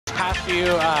past few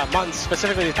months,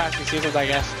 specifically these past few seasons, I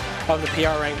guess, of the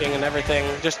PR ranking and everything.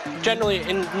 Just generally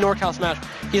in NorCal Smash,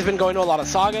 he's been going to a lot of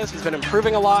sagas. He's been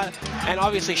improving a lot, and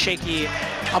obviously Shaky,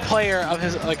 a player of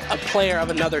his, like a player of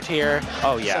another tier.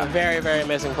 Oh yeah, so a very, very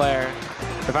amazing player.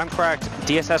 If I'm correct,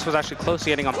 DSS was actually close to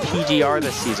getting on PGR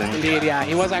this season. Indeed, yeah,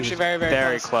 he was actually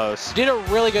very close. Did a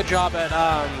really good job at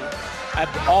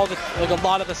all the, like a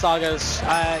lot of the sagas.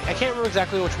 I can't remember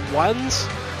exactly which ones,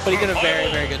 but he did a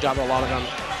very, very good job at a lot of them.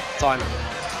 That's all I know.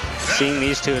 Seeing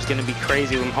these two is going to be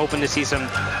crazy. I'm hoping to see some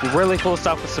really cool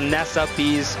stuff with some Ness up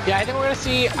Bs. Yeah, I think we're going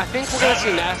to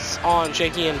see Ness on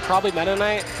Shaky and probably Meta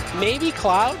Knight, maybe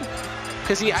Cloud,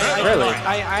 because I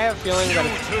have a feeling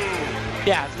that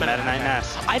yeah, it's Meta Knight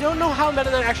Ness. I don't know how Meta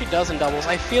Knight actually does in doubles.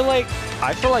 I feel like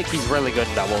he's really good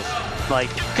in doubles. Like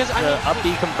the up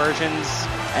B conversions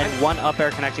and one up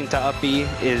air connecting to up B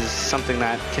is something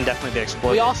that can definitely be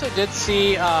exploited. We also did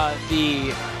see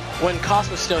when Koss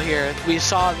was still here, we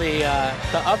saw the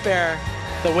up air,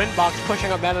 the wind box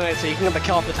pushing up Meta Knight so you can get the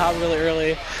kill off the top really early.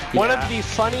 Yeah. One of the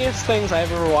funniest things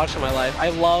I've ever watched in my life. I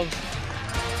love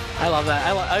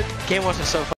that. Game Watch is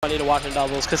so funny to watch in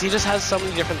doubles because he just has so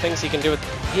many different things he can do with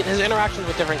his interactions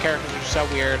with different characters, which is so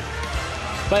weird.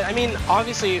 But I mean,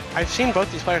 obviously, I've seen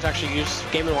both these players actually use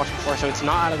Game & Watch before, so it's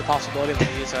not out of the possibility that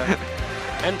they use it.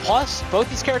 And plus, both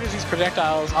these characters use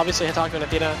projectiles. Obviously, Hitaku and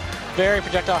Athena, very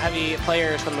projectile-heavy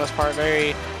players for the most part,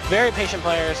 very, very patient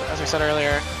players, as we said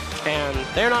earlier. And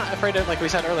they're not afraid to, like we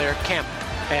said earlier, camp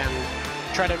and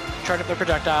try to charge up their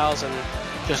projectiles and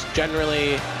just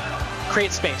generally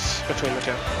create space between the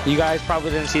two. You guys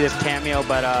probably didn't see this cameo,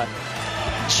 but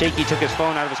Shaky took his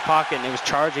phone out of his pocket and it was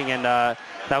charging, and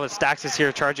that was Stax's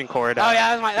here charging cord. Oh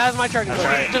yeah, that was my charging cord.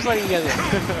 Right. Just letting you guys know.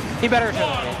 He better kill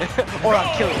me, or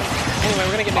I'll kill you. Anyway,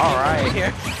 we're gonna get into game 1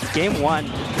 here. Game 1,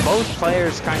 both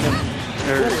players kind of,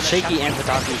 Shaky and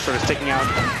Hitaku sort of sticking out.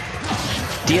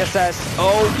 DSS,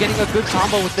 getting a good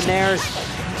combo with the nairs.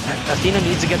 Athena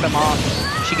needs to get them off.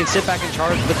 She can sit back and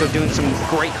charge, but they're doing some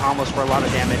great combos for a lot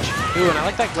of damage. Ooh, and I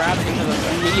like that grab into the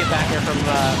immediate back air from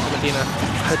Athena.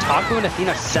 Hitaku and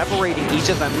Athena separating each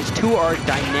of them. These two are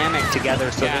dynamic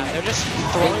together, so they're just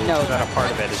throwing. They know that a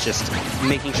part of it is just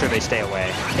making sure they stay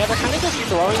away. Yeah, they're kind of just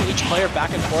throwing each player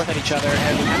back and forth at each other,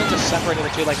 and kind of just separating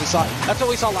the two. Like we saw, that's what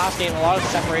we saw last game. A lot of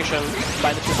separation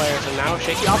by the two players, and now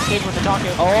Shaky off stage with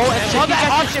Hitaku. Oh, and love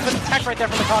that option with the tech right there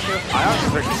from Hitaku. I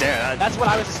honestly think there. That's what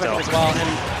I was expecting as well,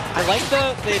 and I like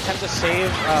the attempt to save.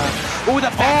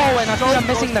 And Athena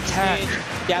missing the tech.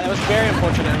 Yeah, that was very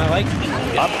unfortunate, and I like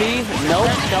up B. Nope.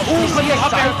 Ooh, but the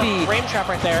up air, the frame trap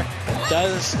right there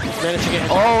does manage to get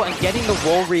hit. And getting the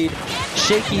roll read.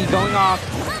 Shaky going off.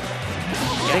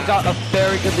 Yeah. They got a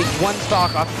very good lead. One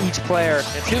stock off each player.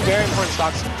 Yeah, two very important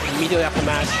stocks immediately after the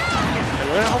match. And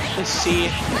we're gonna hopefully see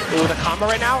the combo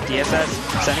right now. DSS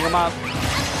sending him up.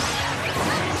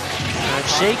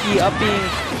 Shaky up being.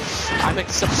 I'm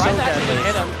surprised that actually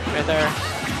hit him right there.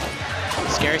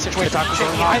 Scary situation.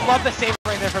 I love the save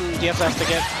right there from DSS to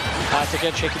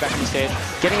get Shaky back on the stage.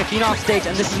 Getting Athena off stage,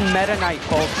 and this is Meta Knight,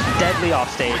 folks. Deadly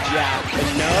off stage. Yeah,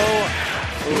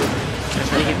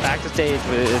 Sneaking back to stage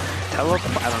with I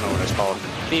don't know what it's called.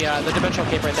 The dimensional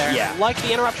cape right there. Yeah. Like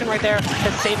the interruption right there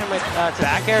to save him with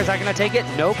back air. Is that gonna take it?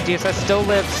 Nope. DSS still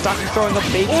lives. Stocky throwing a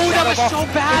baby. Oh, that was so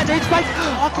bad. Stage spike.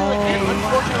 And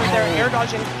unfortunately there, air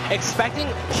dodging, expecting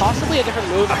possibly a different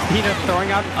move. Athena throwing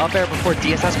out an up air before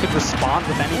DSS could respond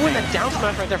with anything. Ooh, and the down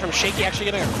smash right there from Shaky actually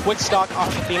getting a quick stock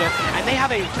off Athena. And they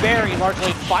have a very large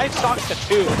lead, 5 stocks to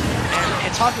 2. And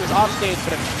Hitaku is off stage,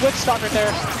 but a quick stock right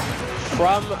there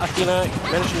from Athena,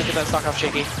 managing to get that stock off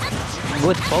Shaky.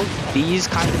 With both these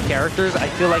kinds of characters, I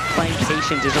feel like playing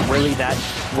patient isn't really that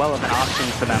well of an option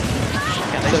for them.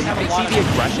 Yeah, so you can see the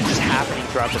aggression just happening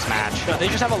throughout this match. No, they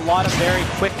just have a lot of very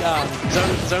quick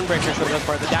zone breakers for the most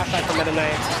part. The dash dive from Meta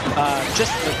Knight,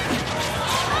 just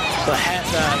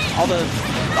all the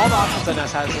options that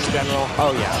Ness has in general.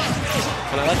 Oh yeah.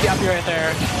 And I like the up right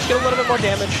there. Just get a little bit more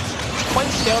damage. It's quite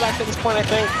scaled actually at this point, I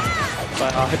think.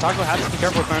 But Hitaku has to be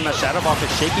careful throwing that Shadow Ball, because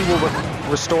Shaky will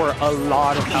restore a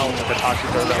lot of health if Hitaku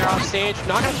throws that. They're off stage,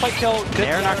 not going to quite kill.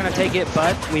 They're not going to take it,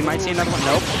 but we might see another one.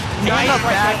 Nope. Nice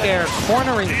back air,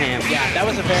 cornering him. Yeah, that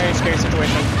was a very scary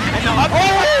situation. And the up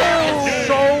air is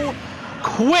so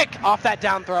quick off that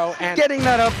down throw. And getting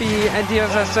that up B, and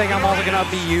DSS saying, I'm also going to up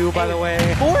B you, by the way.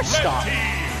 4 stock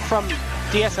from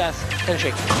DSS and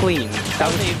Shaky. Clean.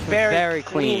 That was a very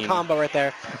clean combo right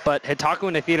there. But Hitaku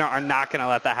and Athena are not going to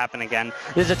let that happen again.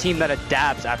 This is a team that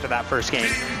adapts after that first game.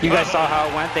 You guys saw how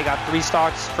it went. They got 3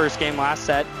 stocks first game last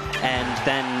set, and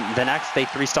then the next they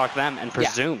 3-stocked them and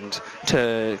presumed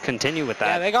to continue with that.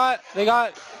 Yeah, they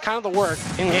got kind of the work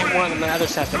in game 1 and the other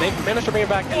set, but they managed to bring it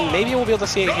back, and maybe we'll be able to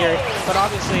see it here. But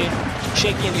obviously,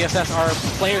 Shaky and DSS are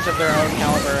players of their own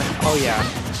caliber. Oh yeah.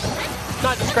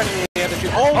 Not discrediting the other two.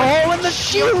 Oh, and the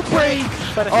shield break!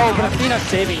 But Athena's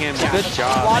saving him. Yeah, good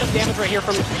job. A lot of damage right here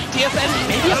from DSS.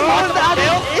 Maybe a spot for the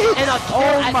kill. And a kill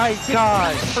oh my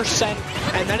gosh. %.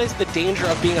 And that is the danger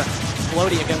of being a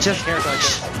floaty against just character like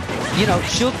this. You know,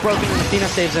 shield broken and Athena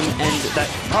saves him, and that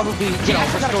probably, you know,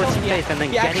 restores some faith, and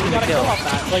then getting the kill. Off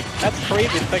that. Like, that's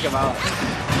crazy to think about.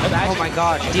 Oh my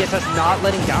gosh, DSS not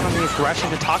letting down on the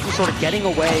aggression. Hitaku sort of getting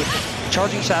away,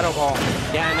 charging Shadow Ball.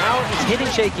 Yeah, now it's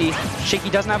hitting Shaky. Shaky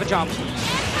doesn't have a jump.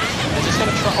 It's just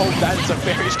gonna try. Oh, that is a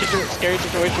very scary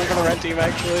situation for the red team,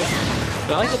 actually.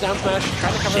 But I like the down smash,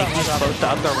 trying to cover that. Shaky's close to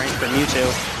up the range for Mewtwo.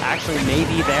 Actually,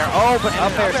 maybe there. Oh, but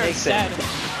up air takes it.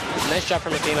 Nice job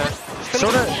from Athena.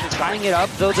 Sort of tying it up,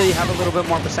 though they have a little bit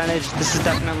more percentage. This is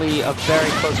definitely a very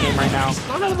close game right now.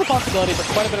 Not out of the possibility, but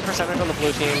quite a bit of percentage on the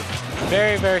blue team.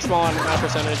 Very, very small on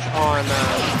percentage on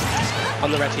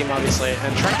the red team, obviously.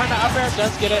 And trying to find that up air,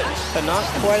 does get it, but not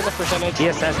quite enough percentage.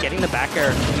 DSS getting the back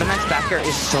air. The next back air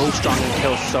is so strong and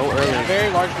kills so early. Yeah,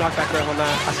 very large knockback grab on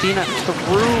that. Athena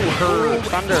threw her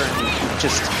thunder and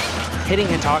just hitting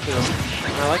Hitaku.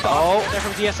 I like the there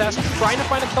from DSS, trying to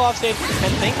find a kill off stage,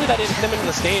 and thankfully that didn't hit him into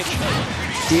the stage.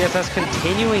 DSS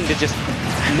continuing to just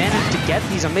manage to get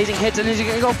these amazing hits, and is he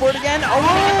going to go for it again? Oh,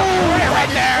 right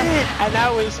there! And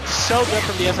that was so good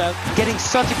from DSS. Getting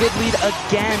such a good lead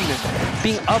again,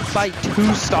 being up by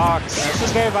 2 stocks. Yeah, this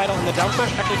is very vital, and the down smash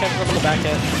actually catches up on the back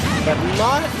hit, but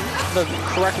not the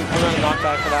correct amount of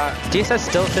knockback for that. DSS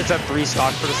still sits at 3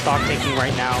 stocks for the stock taking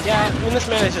right now. Yeah, I mean, this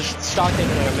man is just stock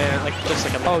taking like a man, like just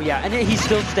like a man. Oh yeah, and he's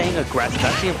still staying aggressive.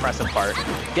 That's the impressive part.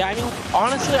 Yeah, I mean,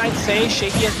 honestly, I'd say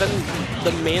Shaky has been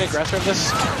the main aggressor of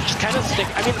this. Just kind of stick.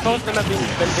 I mean, both of them have been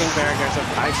being very aggressive.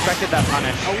 I expected that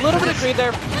punish. A little bit of greed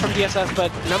there from DSS,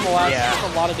 but nonetheless,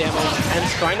 a lot of damage. And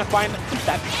trying to find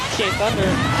that PK Thunder.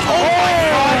 Oh my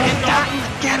god! And that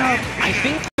get up! I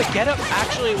think the get up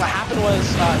actually, what happened was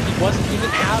he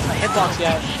didn't have a hitbox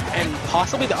yet, and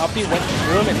possibly the up B went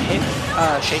through him and hit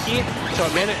Shaky. So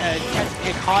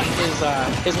it caught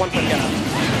his 1-point get up.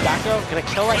 Back throw, gonna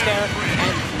kill right there,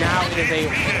 and now it is a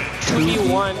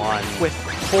 2v1 with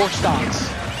 4 stocks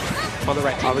on the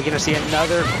red team. Are we gonna see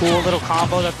another cool little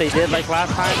combo that they did like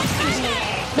last time?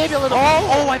 Maybe a little.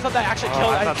 Oh, I thought that actually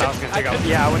killed. I thought that was gonna take off.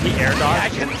 Yeah, when he air dodged. Yeah, I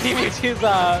couldn't see Mewtwo's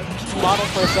model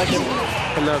for a second,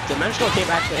 and the dimensional came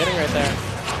actually hitting right there.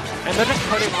 And they're just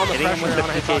putting all the pressure with the on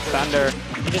PK Thunder.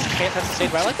 He just can't touch the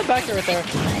stage, but I like the back here right there.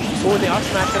 Ooh, the up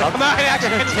smash gonna come out and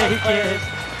actually take it.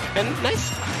 And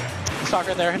nice stock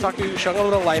right there. Hitaku showing a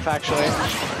little life actually.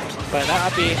 But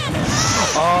that up B.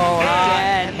 Oh,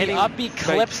 again. Hitting up B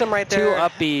clips him right there. 2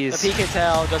 up Bs. The PK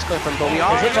tail does clip him, but we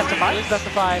are. Is it best of 5? It is best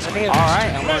of 5. I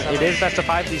think it is best of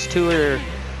 5. These two are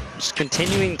just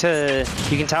continuing to.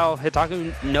 You can tell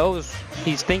Hitaku knows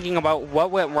he's thinking about what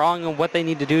went wrong and what they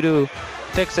need to do to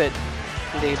fix it.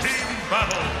 Indeed.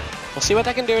 We'll see what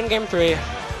they can do in game 3.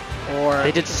 Or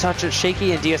they did such a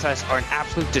Shaky and DSS are an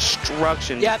absolute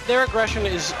destruction. Yeah, their aggression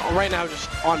is right now just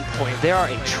on point. They are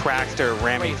a trackster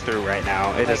ramming through right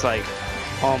now. It is like,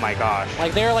 oh my gosh.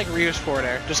 Like they're like Ryu's forward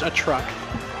air, just a truck,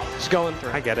 just going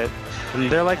through. I get it.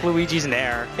 And they're like Luigi's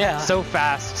Nair. Yeah. So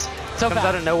fast. So comes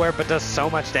out of nowhere, but does so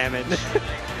much damage.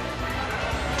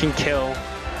 Can kill.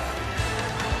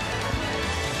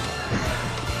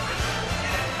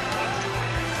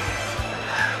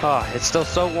 Oh, it's still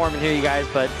so warm in here, you guys,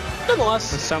 but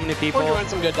nonetheless, with so many people, we're doing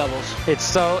some good doubles. It's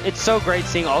so great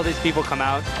seeing all these people come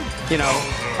out. You know,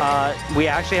 we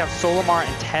actually have Solimar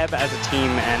and Teb as a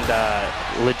team,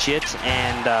 and Legit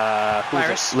and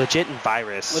Virus. Legit and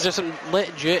Virus.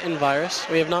 Legit and Virus.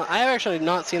 We have not. I have actually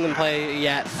not seen them play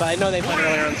yet, but I know they played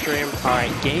earlier on stream. All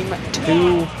right, game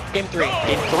 3.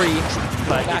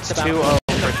 But it's 2-0.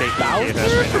 Bowser?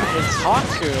 It's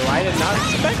Hitaku. I did not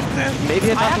expect this. Maybe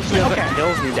Hitaku feels that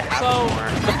kills need to happen more.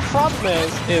 The problem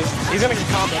is he's going to get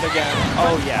comboed again.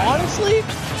 Oh, yeah. Honestly,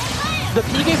 the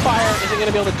PK Fire isn't going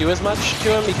to be able to do as much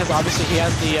to him because obviously he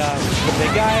has the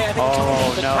big guy. I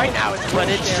think no. Right now it's but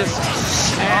it's just...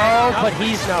 but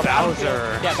he's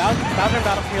Bowser. Yeah, Bowser and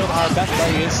Battlefield are best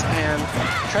buddies, and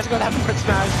tries to go that forward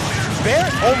smash.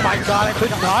 Oh my god, I could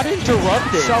not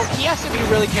interrupt it. So he has to be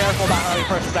really careful about how he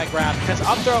approaches that grab, because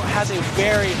up throw has a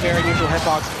very, very neutral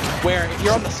hitbox. where if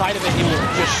you're on the side of it, it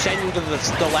will just send you to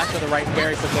the left or the right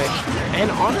very quickly. And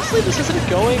honestly, this isn't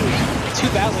going too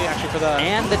badly actually for the...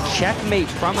 And the checkmate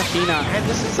from Athena. And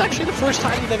this is actually the first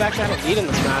time that they've actually had a lead in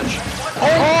this match.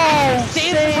 Oh,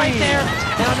 saved it right there.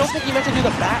 And I don't think you meant to do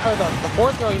the back or the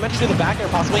forward throw. You meant to do the back air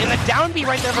possibly. And the down B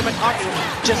right there from Hitaku,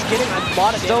 just getting a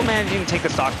lot of damage. Still managing to take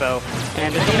the stock though.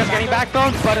 And Athena's getting back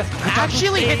thrown, but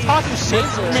actually Hitaku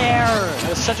saves her. Nair. That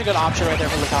was such a good option right there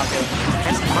from Hitaku.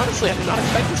 And honestly, I did not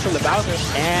expect this from the Bowser.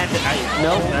 And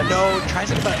tries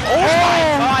to get back. Oh my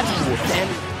god! And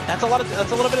that's a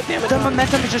little bit of damage. The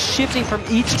momentum is just shifting from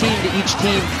each team to each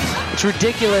team. It's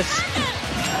ridiculous.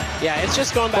 Yeah, it's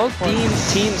just going back.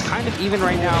 Both teams kind of even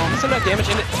right now. Some of that damage,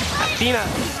 and Athena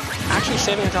actually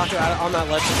saving Hitaku out on that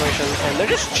ledge situation, and they're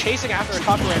just chasing after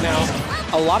Hitaku right now.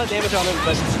 A lot of damage on him,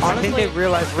 but honestly, I think they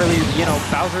realize really,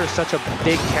 Bowser is such a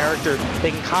big character. They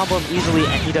can combo him easily,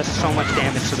 and he does so much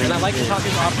damage to them. And I like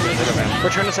Hitaku's optimism.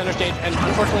 Return to center stage, and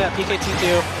unfortunately that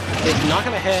PKT2 is not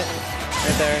going to hit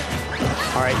right there.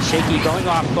 All right, Shaky going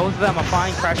off. Both of them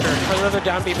applying pressure. Another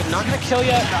down B, but not going to kill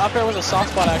yet. The up air was a soft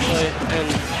spot actually, and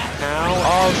now...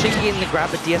 Oh, Shaky getting the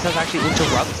grab, but DSS actually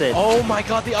interrupts it. Oh my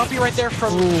god, the up B right there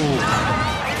from... Ooh.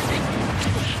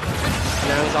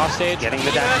 Now he's off stage. Getting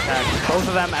the dash attack. Both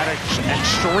of them at an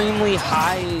extremely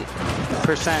high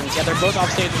percent. Yeah, they're both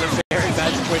off stage in a very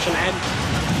bad situation, and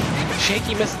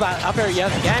Shaky misses that up air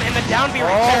yet again, and the down B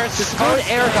right there is just good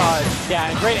air dodge.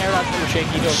 Yeah, great air dodge from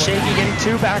Shaky. Shaky getting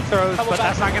 2 back throws, but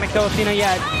that's not going to kill Athena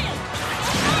yet.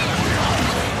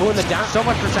 Ooh, and the down. So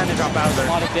much percentage on Bowser.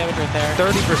 A lot of damage right there.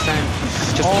 30%.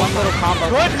 Just one little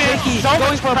combo. Goodness, Shaky so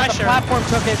going much for pressure. The platform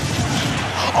took it.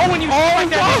 Oh, when you see right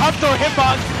there, the up throw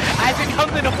hitbox, as it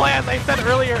comes into play, as I said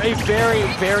earlier, a very,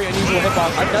 very unusual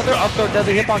hitbox. Another up throw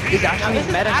deadly hitbox is actually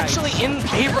meta. Actually in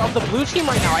favor of the blue team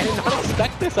right now. I did not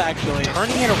expect this actually.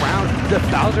 Turning it around, the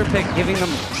Bowser pick giving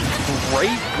them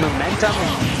great momentum.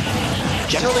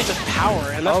 Generally just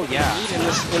power, and that's what you need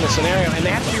in this scenario. And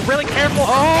they have to be really careful.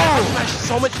 Oh,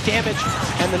 so much damage,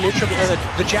 and the neutral,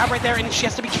 the jab right there, and she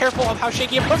has to be careful of how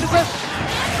Shaky approaches this.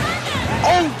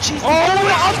 Oh, jeez. Oh,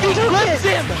 the up B flips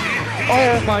him.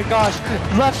 Oh my gosh.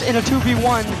 Left in a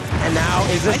 2v1. And now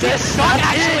is this not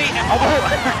actually?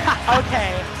 Oh,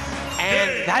 okay.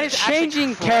 And that is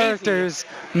changing characters,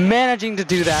 managing to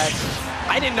do that.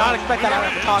 I did not expect that out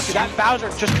of Hitaku. That Bowser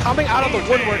just coming out of the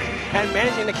woodwork and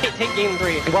managing to take game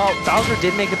 3. Well, Bowser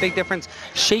did make a big difference.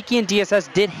 Shaky and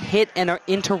DSS did hit and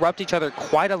interrupt each other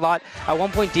quite a lot. At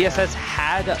one point, DSS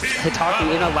had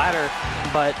Hitaku in a ladder,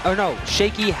 but, oh no,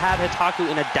 Shaky had Hitaku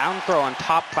in a down throw on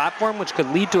top platform, which could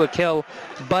lead to a kill,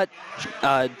 but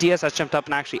DSS jumped up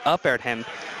and actually up-aired him.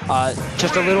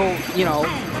 Just a little,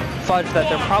 fudge that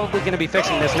they're probably going to be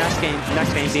fixing this next game,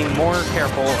 being more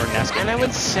careful, or next game. And I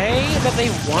would say that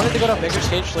they wanted to go to a bigger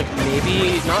stage, like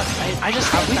maybe not. I just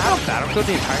have Battlefield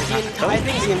the entire time. I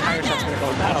think the entire set's going to go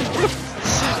in Battlefield.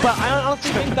 But I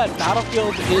honestly think that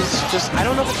Battlefield is just, I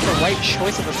don't know if it's the right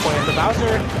choice at this point. The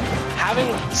Bowser having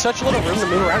such little room to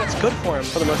move around, it's good for him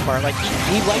for the most part. Like,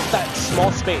 he likes that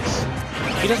small space.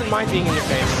 He doesn't mind being in your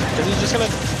face, because he's just going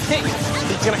to hit you.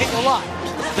 He's going to hit you a lot.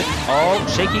 Oh,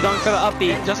 Shaky going for the up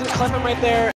B. Doesn't clip him right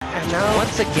there. And now,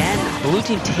 once again, blue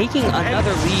team taking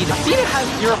another lead. Athena has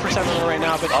 0% on her right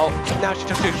now, but now she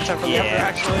took 2% from the other,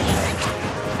 actually.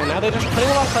 And now they're just putting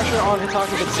a lot of pressure on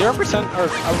Hitaku, but 0% or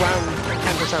around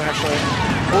 10% actually.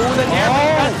 Oh, the Nair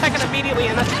tech it immediately,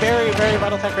 and that's very, very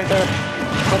vital tech right there.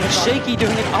 Shaky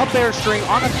doing an up air string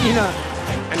on Athena.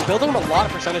 And building him a lot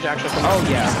of percentage actually from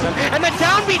and the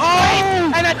down B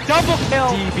and a double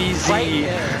kill. DBZ. Right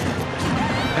there.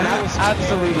 And that was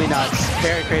absolutely nuts.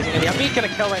 Very crazy. And the up B's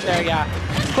gonna kill right there,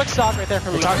 Quick stock right there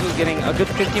from Hitaku getting a good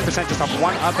 15% just off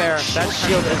one up air. That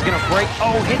shield is gonna break.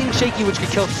 Oh, hitting Shaky, which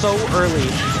could kill so early.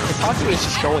 Hitaku is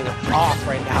just going off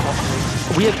right now.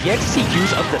 We have yet to see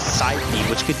use of the side B,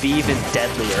 which could be even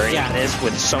deadlier in this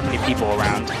with so many people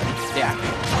around. Yeah.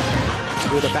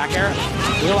 Ooh, the back air.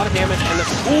 Doing a lot of damage. And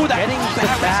that getting the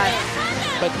back.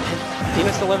 But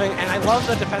Athena's still living, and I love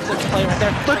the defensive play right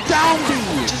there. The down B!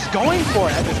 Just going for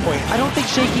it at this point. I don't think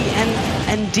Shaky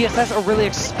and DSS are really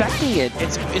expecting it.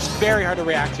 It's very hard to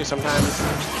react to sometimes.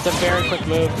 It's a very quick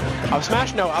move. Up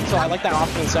smash? No, up, so I like that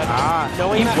option instead.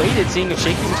 Knowing he waited, seeing if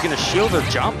Shaky was going to shield or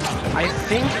jump. I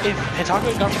think if Hitaku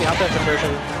had gone for the up air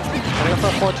conversion, I'm going to go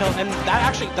for a forward tilt, and that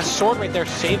actually, the sword right there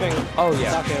saving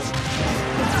Hitaku.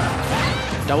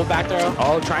 Double back throw.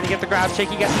 Oh, trying to get the grab.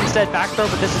 Shaky gets instead back throw,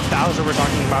 but this is Bowser we're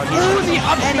talking about. Ooh, the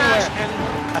up smash! And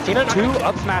Athena 2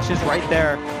 up smashes right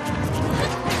there.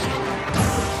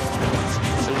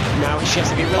 Now she has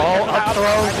to be really up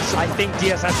throw. I think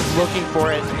DSS is looking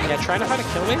for it. Yeah, trying to find a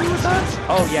kill maybe with that?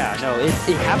 Oh yeah, no, it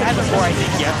happened before, I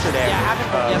think, yesterday. Yeah, it happened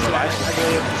yesterday, I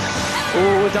believe.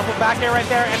 Ooh, double back air right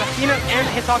there, and Athena and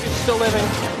Hitaku still living.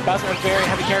 Bowser a very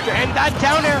heavy character, and that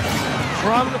down air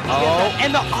from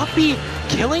and the uppy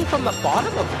killing from the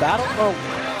bottom of battle. Oh,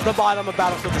 the bottom of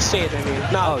Battlefield, the stage, I mean.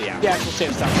 Not the actual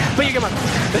stage stuff. But you get my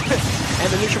and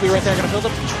the neutral B right there, gonna build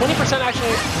up 20%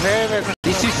 actually. Very, very quick.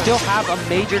 These two still have a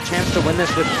major chance to win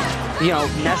this with, you know,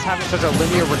 Ness having such a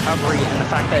linear recovery and the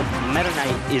fact that Meta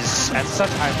Knight is at such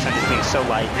high percentage being so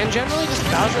light. And generally just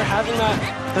Bowser having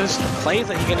those plays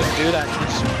that he can just do that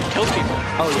just kills people.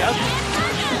 Oh yeah.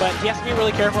 But he has to be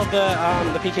really careful of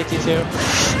the PKT too.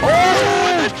 Oh,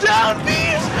 the down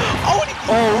beast!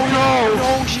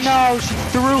 No, she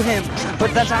threw him.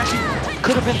 But that's actually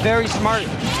could have been very smart.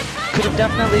 Could have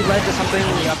definitely led to something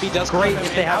great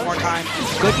if they have more time.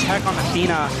 Good tech on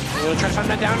Athena. We'll try to find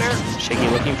that down air. Shaky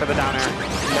looking for the down air.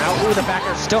 Now, the back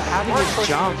air still having his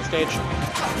jump. Stage.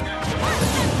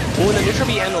 Ooh, and the neutral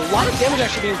B, and a lot of damage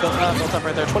actually being built up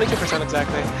right there. 22%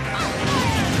 exactly.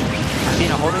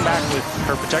 Athena holding back with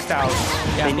her projectiles.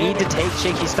 Yeah, they need to take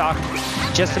Shaky stock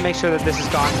just to make sure that this is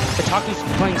gone. Hitaku's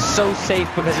playing so safe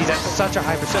because he's at such a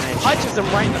high percentage. Punches him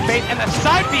right in the face, and the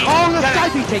side B! Oh, the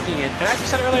side B taking it! And I actually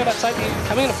said earlier that side B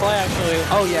coming into play, actually.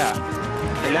 Oh, yeah.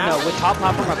 And now, with top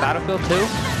platform on Battlefield 2,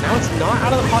 now it's not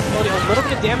out of the possibility. A little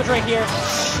bit of damage right here.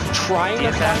 Trying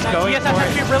to DSS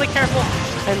has to be really careful.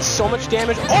 And so much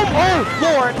damage. Oh,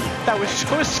 Lord! That was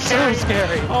so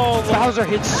scary. Oh, Lord. Bowser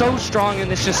hits so strong,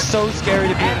 and it's just so scary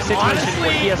to be in a situation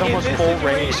where he has almost full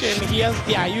rage. He has,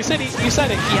 yeah, you said it. He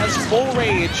has full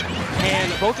rage,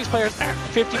 and both these players are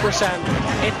 50%.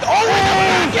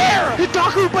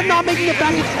 Hitaku, but not making it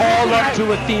back. It's all up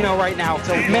to Athena right now.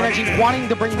 So managing, wanting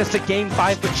to bring this to Game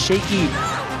 5, but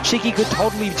Shaky could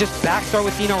totally just backthrow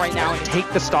Athena right now and take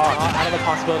the stock. Out of the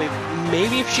possibility.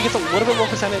 Maybe if she gets a little bit more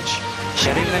percentage.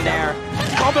 Getting the nair.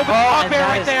 Combo with up air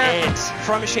right there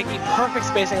from Shaky. Perfect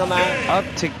spacing on that. Up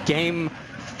to Game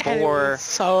 4.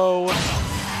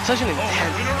 Such an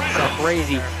intense.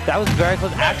 Crazy. That was very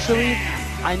close. Actually,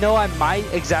 I know I might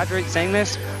exaggerate saying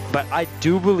this, but I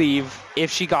do believe if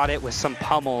she got it with some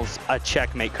pummels, a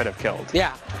checkmate could have killed.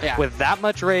 Yeah. With that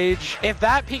much rage. If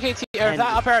that PKT or if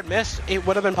that up air had missed, it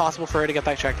would have been possible for her to get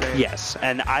that checkmate. Yes,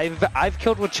 and I've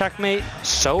killed with checkmate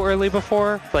so early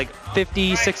before, like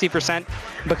 50, 60%,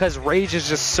 because rage is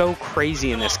just so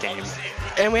crazy in this game.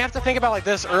 And we have to think about like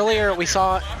this. Earlier, we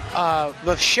saw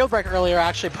the shield break earlier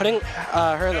actually putting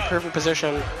her in the perfect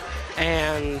position,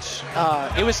 and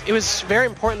it was very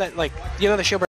important that, like, you know, the shield break